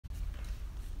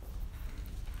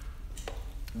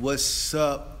What's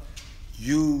up,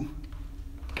 YouTube?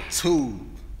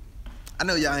 I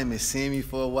know y'all ain't been seeing me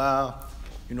for a while.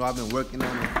 You know, I've been working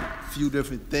on a few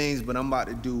different things, but I'm about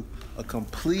to do a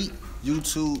complete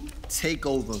YouTube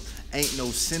takeover. Ain't no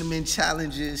cinnamon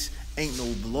challenges, ain't no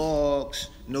vlogs,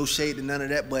 no shade to none of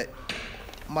that, but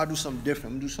I'm about to do something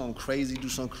different. I'm gonna do something crazy, do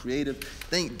something creative.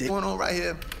 Think going on right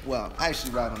here? Well, I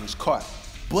actually ride on this cart,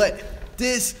 but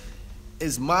this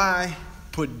is my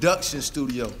production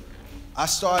studio. I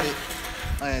started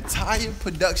an entire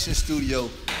production studio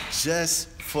just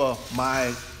for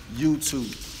my YouTube.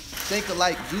 Think of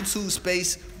like YouTube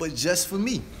space, but just for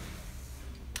me.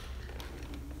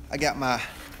 I got my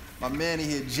man in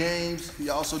here, James. He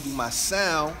also do my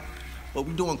sound, but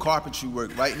we doing carpentry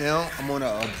work right now. I'm on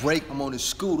a break. I'm on a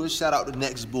scooter. Shout out to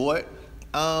Next Board.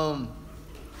 We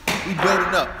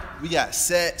building up. We got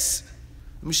sets.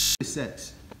 Let me show you the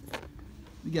sets.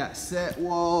 We got set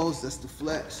walls. That's the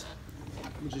flex.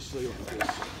 Let me just show you like this.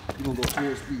 We're gonna go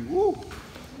full speed. Woo!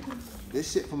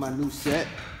 This shit for my new set.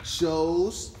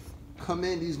 Shows. Come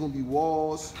in, these gonna be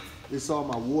walls. It's all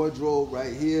my wardrobe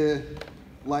right here.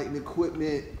 Lighting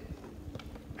equipment,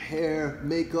 hair,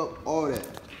 makeup, all that.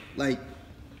 Like,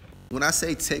 when I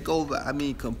say takeover, I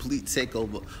mean complete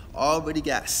takeover. Already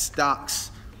got stocks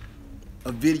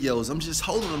of videos. I'm just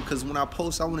holding them because when I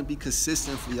post, I want to be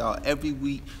consistent for y'all. Every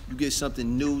week, you get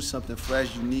something new, something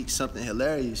fresh, unique, something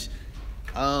hilarious.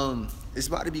 It's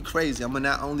about to be crazy. I'm gonna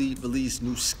not only release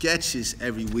new sketches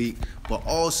every week, but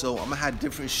also I'm gonna have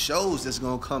different shows that's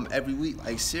gonna come every week,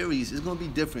 like series. It's gonna be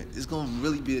different. It's gonna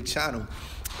really be a channel.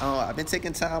 I've been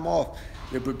taking time off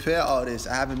to prepare all this.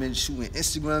 I haven't been shooting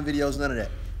Instagram videos, none of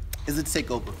that. It's a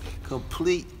takeover,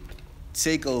 complete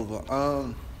takeover.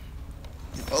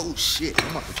 Oh shit,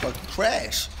 I'm about to fucking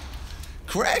crash.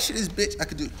 Crash this bitch, I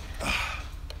could do,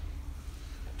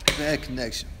 bad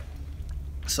connection.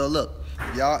 So look,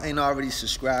 y'all ain't already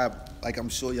subscribed, like I'm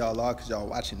sure y'all are because y'all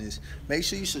watching this. Make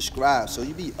sure you subscribe so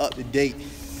you be up to date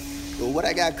with what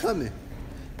I got coming.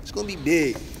 It's gonna be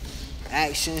big.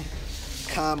 Action,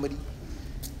 comedy,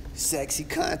 sexy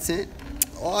content,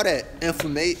 all that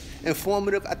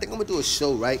informative. I think I'm gonna do a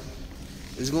show, right?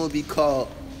 It's gonna be called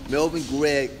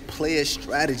MelvinGregg Player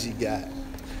Strategy Guide.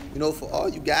 You know, for all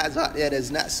you guys out there that's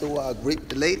not so great with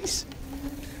the ladies,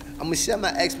 I'm gonna share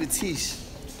my expertise.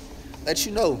 Let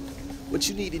you know what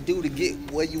you need to do to get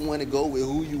where you want to go with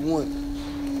who you want.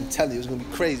 I'm telling you, it's gonna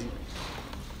be crazy.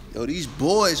 Yo, these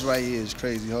boys right here is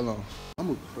crazy. Hold on. I'm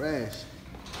gonna crash.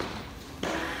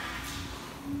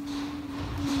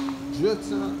 Drift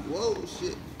time. Whoa,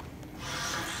 shit.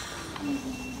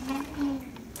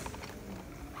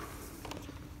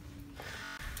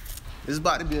 This is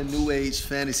about to be a new age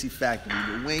fantasy factory,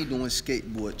 but we ain't doing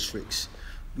skateboard tricks.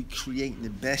 We creating the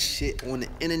best shit on the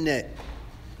internet.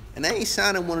 And I ain't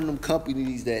signing one of them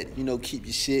companies that, you know, keep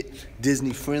your shit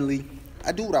Disney friendly.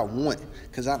 I do what I want,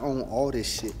 because I own all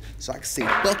this shit. So I can say,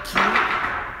 fuck you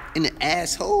in the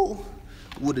asshole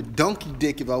with a donkey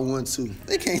dick if I want to.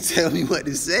 They can't tell me what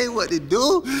to say, what to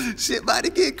do. Shit about to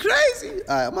get crazy.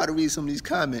 All right, I'm about to read some of these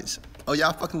comments. Oh,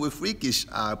 y'all fucking with Freakish.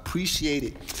 I appreciate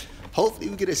it. Hopefully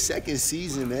we get a second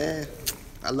season, man.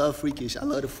 I love Freakish. I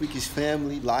love the Freakish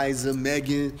family. Liza,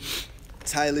 Megan,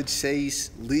 Tyler,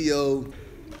 Chase, Leo.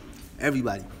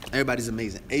 Everybody. Everybody's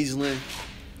amazing. Aislinn,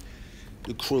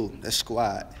 the crew, that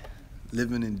squad.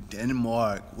 Living in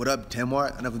Denmark. What up,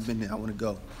 Denmark? I've never been there. I want to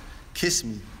go. Kiss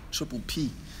Me, Triple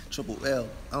P, Triple L.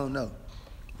 I don't know.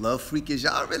 Love Freakish.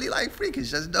 Y'all really like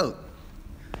Freakish. That's dope.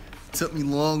 Took me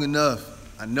long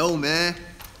enough. I know, man.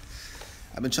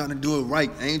 I've been trying to do it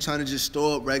right. I ain't trying to just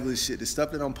store up regular shit. The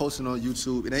stuff that I'm posting on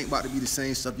YouTube, it ain't about to be the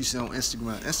same stuff you see on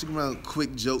Instagram. Instagram,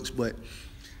 quick jokes, but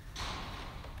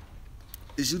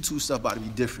this YouTube stuff about to be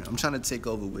different. I'm trying to take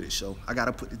over with it, so I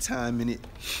gotta put the time in it,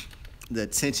 the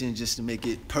attention, just to make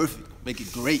it perfect, make it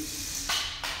great. It's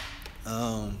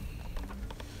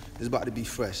about to be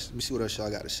fresh. Let me see what else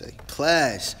y'all got to say.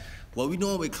 Class. What we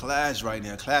doing with class right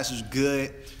now? Class was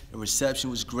good. The reception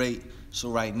was great. So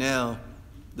right now,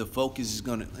 the focus is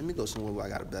gonna. Let me go somewhere where I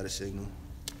got a better signal.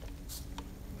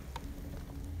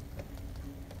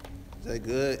 Is that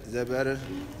good? Is that better?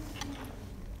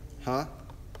 Huh?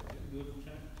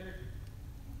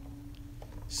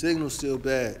 Signal's still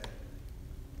bad.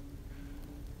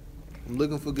 I'm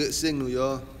looking for good signal,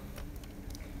 y'all.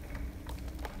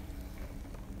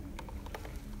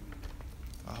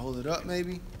 I hold it up,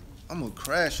 maybe? I'm gonna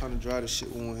crash trying to drive this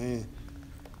shit with one hand.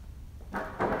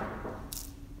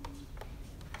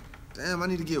 Damn, I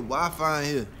need to get Wi-Fi in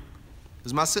here.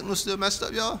 Is my signal still messed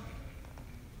up, y'all?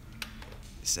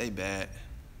 It say bad.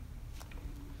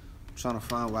 I'm trying to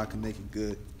find where I can make it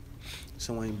good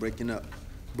so I ain't breaking up.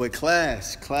 But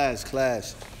class.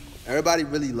 Everybody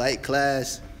really like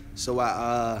class. So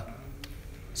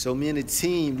me and the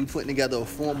team, we putting together a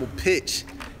formal pitch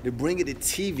to bring it to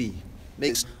TV.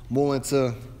 Makes more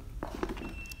into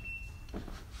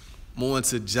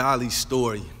Jolly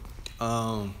story.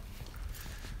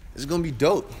 It's gonna be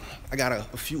dope. I got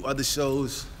a few other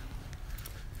shows.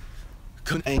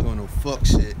 Ain't going no fuck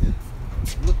shit.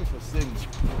 I'm looking for signal.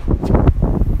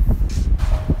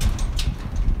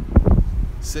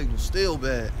 Signal still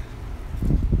bad.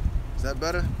 Is that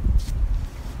better?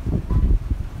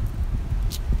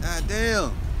 God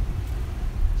damn.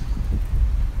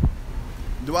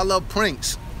 Do I love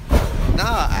pranks?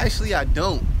 Nah, actually I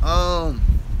don't.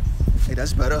 Hey,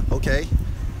 that's better. Okay.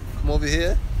 Come over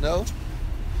here. No?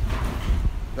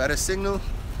 Better signal?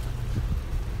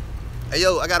 Hey,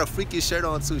 yo, I got a Freakish shirt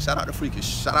on, too. Shout out to Freakish.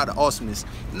 Shout out to Awesomeness.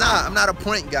 Nah, I'm not a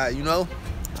prank guy, you know?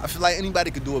 I feel like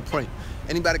anybody could do a prank.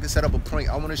 Anybody could set up a prank.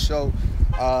 I want to show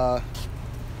my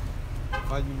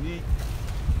unique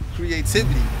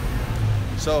creativity.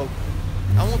 So,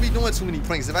 I won't be doing too many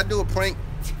pranks. If I do a prank,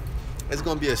 it's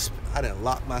going to be I didn't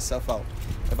lock myself out.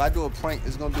 If I do a prank,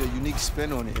 it's going to be a unique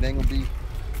spin on it. It ain't going to be,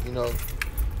 you know,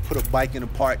 put a bike in the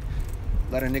park,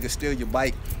 let a nigga steal your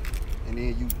bike, and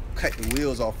then you cut the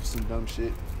wheels off of some dumb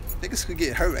shit. Niggas could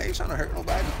get hurt. I ain't trying to hurt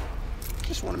nobody.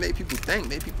 Just want to make people think,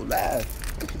 make people laugh,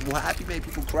 make people happy, make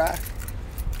people cry.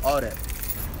 All that.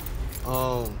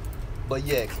 But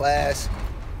yeah, class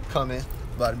coming,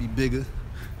 about to be bigger,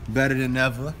 better than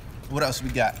ever. What else we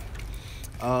got?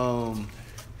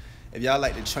 If y'all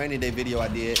like the training day video I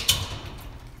did,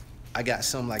 I got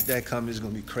something like that coming. It's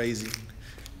gonna be crazy.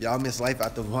 Y'all miss Life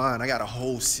After Vine. I got a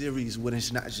whole series where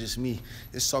it's not just me.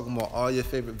 It's talking about all your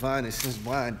favorite Vine. And since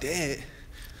Vine dead,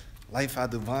 Life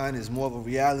After Vine is more of a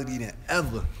reality than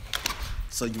ever.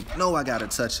 So you know I gotta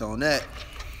touch on that.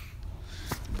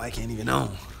 The bike ain't even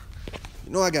on.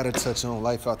 You know I gotta touch on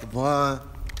Life After Vine.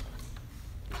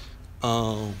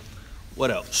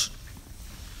 What else?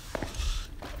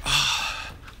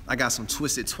 I got some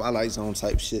Twisted Twilight Zone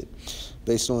type shit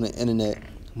based on the internet.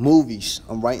 Movies.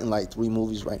 I'm writing like 3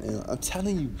 movies right now. I'm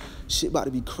telling you, shit about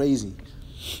to be crazy.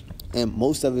 And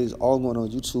most of it is all going on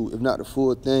YouTube. If not the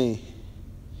full thing,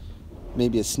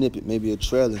 maybe a snippet, maybe a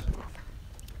trailer.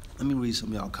 Let me read some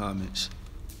of y'all comments.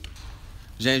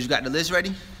 James, you got the list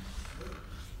ready?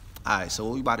 All right, so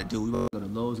what we about to do, we about to go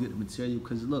to Lowe's, get the material,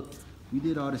 because look, we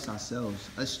did all this ourselves.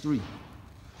 That's 3.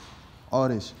 All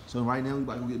this. So right now we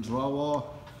about to get drywall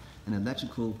and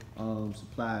electrical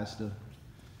supplies to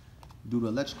do the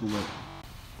electrical work.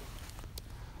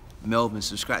 Melvin,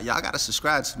 subscribe. Y'all gotta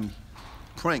subscribe to me.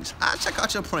 Pranks. I check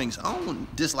out your pranks. I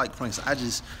don't dislike pranks. I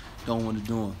just don't want to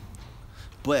do them.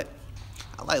 But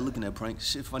I like looking at pranks.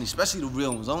 Shit funny, especially the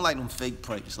real ones. I don't like them fake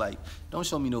pranks. Like, don't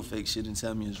show me no fake shit and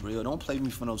tell me it's real. Don't play me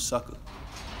for no sucker.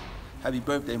 Happy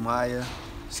birthday, Maya.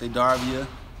 Say Darvia.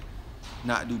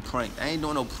 Not do prank. I ain't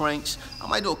doing no pranks. I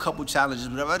might do a couple challenges,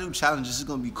 but if I do challenges, it's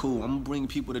gonna be cool. I'm gonna bring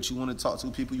people that you wanna talk to,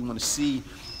 people you wanna see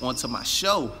onto my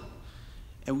show.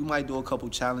 And we might do a couple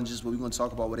challenges where we're gonna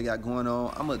talk about what they got going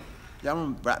on. Y'all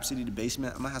remember Rap City, the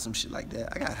basement? I'm gonna have some shit like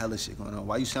that. I got hella shit going on.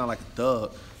 Why you sound like a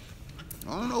thug?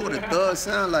 I don't know what a thug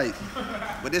sound like,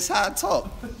 but it's how I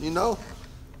talk, you know?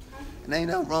 And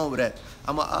ain't nothing wrong with that.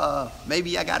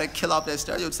 Maybe I gotta kill off that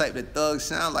stereotype that thugs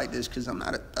sound like this, cause I'm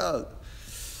not a thug.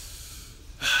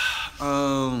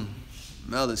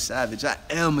 Mel is savage. I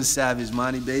am a savage,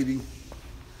 Monty, baby.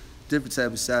 Different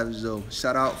type of savage, though.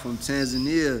 Shout out from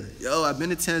Tanzania. Yo, I've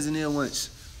been to Tanzania once.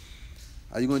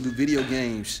 Are you gonna do video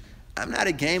games? I'm not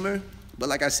a gamer, but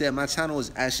like I said, my channel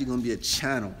is actually gonna be a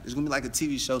channel. It's gonna be like a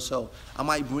TV show, so I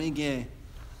might bring in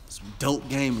some dope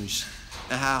gamers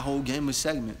and have a whole gamer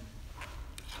segment.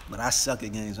 But I suck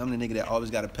at games. I'm the nigga that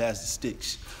always gotta pass the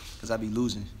sticks, cause I be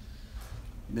losing.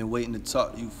 Been waiting to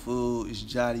talk to you, fool. It's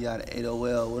Jotty out of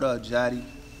 8OL. What up, Jotty?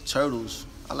 Turtles.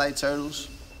 I like turtles.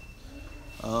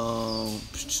 Yo,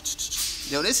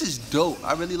 this is dope.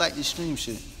 I really like this stream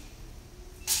shit.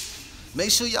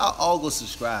 Make sure y'all all go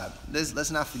subscribe.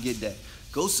 Let's not forget that.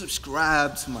 Go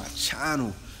subscribe to my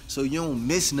channel so you don't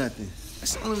miss nothing.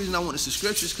 That's the only reason I want the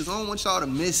subscriptions, because I don't want y'all to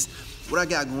miss what I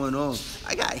got going on.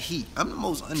 I got heat. I'm the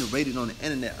most underrated on the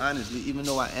internet, honestly. Even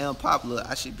though I am popular,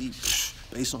 I should be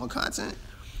based on content.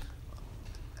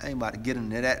 I ain't about to get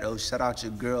into that, though. Shout out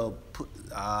your girl.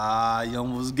 You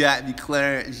almost got me,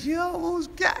 Clarence. You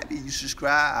almost got me. You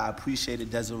subscribe. I appreciate it,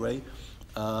 Desiree.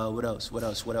 What else?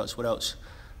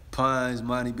 Pines,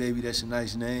 Monty, baby, that's a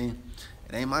nice name.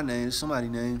 It ain't my name, it's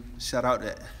somebody's name. Shout out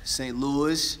to St.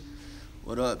 Louis.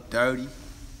 What up, Dirty?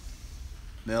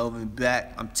 Melvin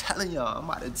back. I'm telling y'all, I'm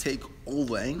about to take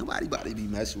over. Ain't nobody about to be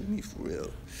messing with me for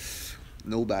real.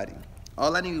 Nobody.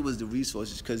 All I needed was the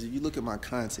resources, because if you look at my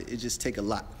content, it just take a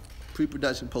lot.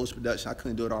 Pre-production, post-production, I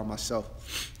couldn't do it all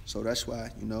myself. So that's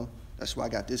why, you know, that's why I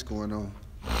got this going on.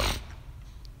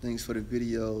 Thanks for the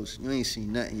videos. You ain't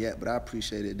seen nothing yet, but I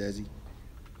appreciate it, Desi.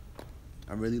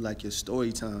 I really like your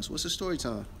story times. What's a story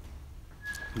time?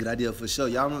 Good idea for sure.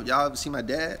 Y'all ever see my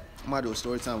dad? I'm about to do a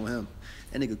story time with him.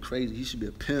 That nigga crazy. He should be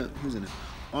a pimp. He was in the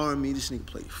army. This nigga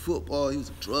played football. He was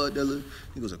a drug dealer.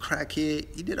 He was a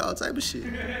crackhead. He did all type of shit.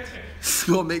 It's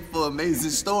gonna make for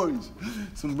amazing stories.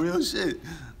 Some real shit.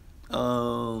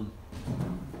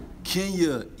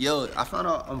 Kenya. Yo, I found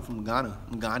out I'm from Ghana.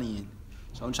 I'm Ghanaian.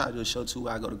 So I'm trying to do a show too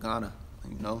where I go to Ghana.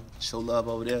 You know, show love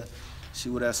over there. See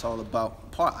what that's all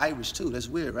about. Part Irish too. That's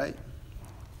weird, right?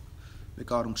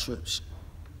 Make all them trips.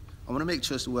 I want to make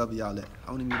trips to wherever y'all at.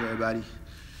 I want to meet everybody,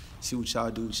 see what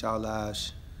y'all do with y'all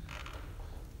lives.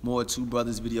 More Two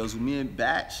Brothers videos with me and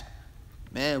Batch.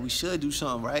 Man, we should do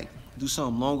something, right? Do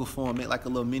something longer form, make like a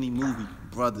little mini movie.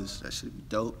 Brothers, that should be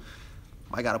dope.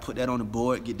 I gotta put that on the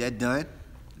board, get that done.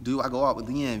 Do I go out with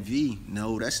Leanne V?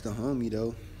 No, that's the homie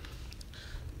though.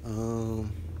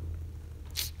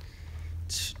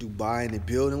 Dubai in the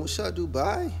building. What's up,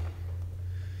 Dubai?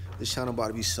 This channel about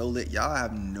to be so lit. Y'all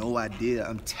have no idea.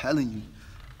 I'm telling you.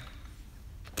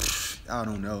 I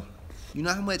don't know. You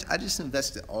know how much? I just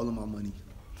invested all of my money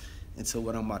into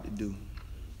what I'm about to do.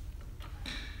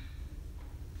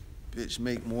 Bitch,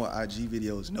 make more IG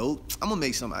videos. Nope. I'm gonna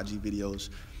make some IG videos.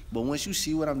 But once you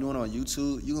see what I'm doing on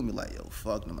YouTube, you're gonna be like, yo,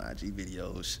 fuck them IG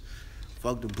videos.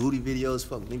 Fuck the booty videos.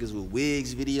 Fuck niggas with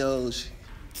wigs videos.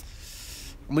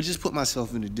 I'm gonna just put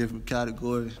myself in a different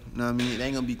category. You know what I mean? It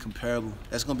ain't gonna be comparable.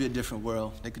 That's gonna be a different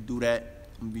world. They could do that.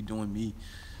 I'm gonna be doing me.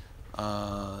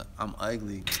 I'm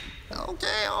ugly.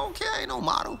 Okay, ain't no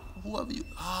model. Whoever you.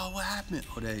 Oh, what happened?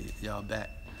 Oh, y'all back.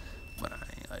 But I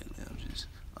ain't ugly. I'm just.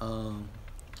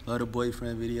 Love the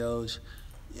boyfriend videos.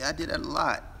 Yeah, I did that a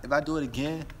lot. If I do it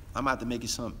again, I'm about to make it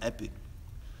something epic.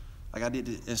 Like I did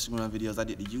the Instagram videos. I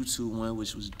did the YouTube one,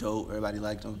 which was dope. Everybody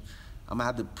liked them. I'm gonna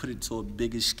have to put it to a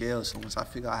bigger scale, so once I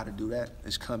figure out how to do that,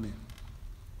 it's coming.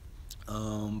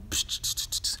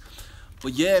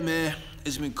 But yeah, man,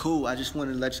 it's been cool. I just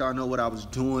wanted to let y'all know what I was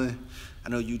doing. I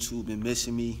know YouTube been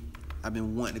missing me. I've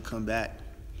been wanting to come back,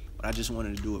 but I just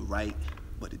wanted to do it right.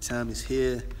 But the time is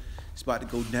here. It's about to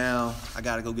go down. I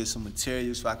gotta go get some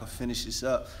material so I can finish this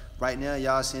up. Right now,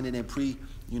 y'all seeing it in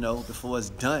before it's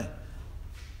done.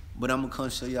 But I'm gonna come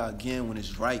show y'all again when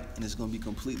it's right, and it's gonna be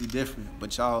completely different.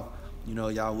 But y'all,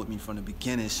 y'all with me from the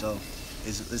beginning, so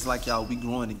it's like y'all, we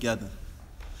growing together.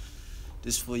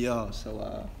 This for y'all,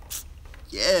 so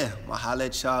yeah, I'll holler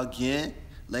at y'all again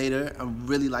later. I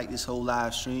really like this whole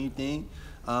live stream thing.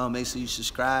 Make sure you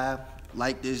subscribe,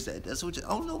 like this, that's what I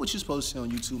don't know what you're supposed to say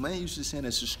on YouTube, man. You should say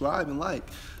that, subscribe and like.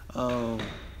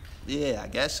 Yeah, I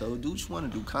guess so. Do what you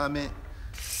want to do, comment,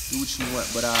 do what you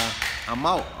want. But I'm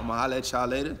out. I'm gonna holler at y'all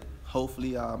later.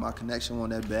 Hopefully my connection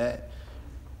wasn't that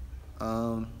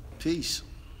bad. Peace.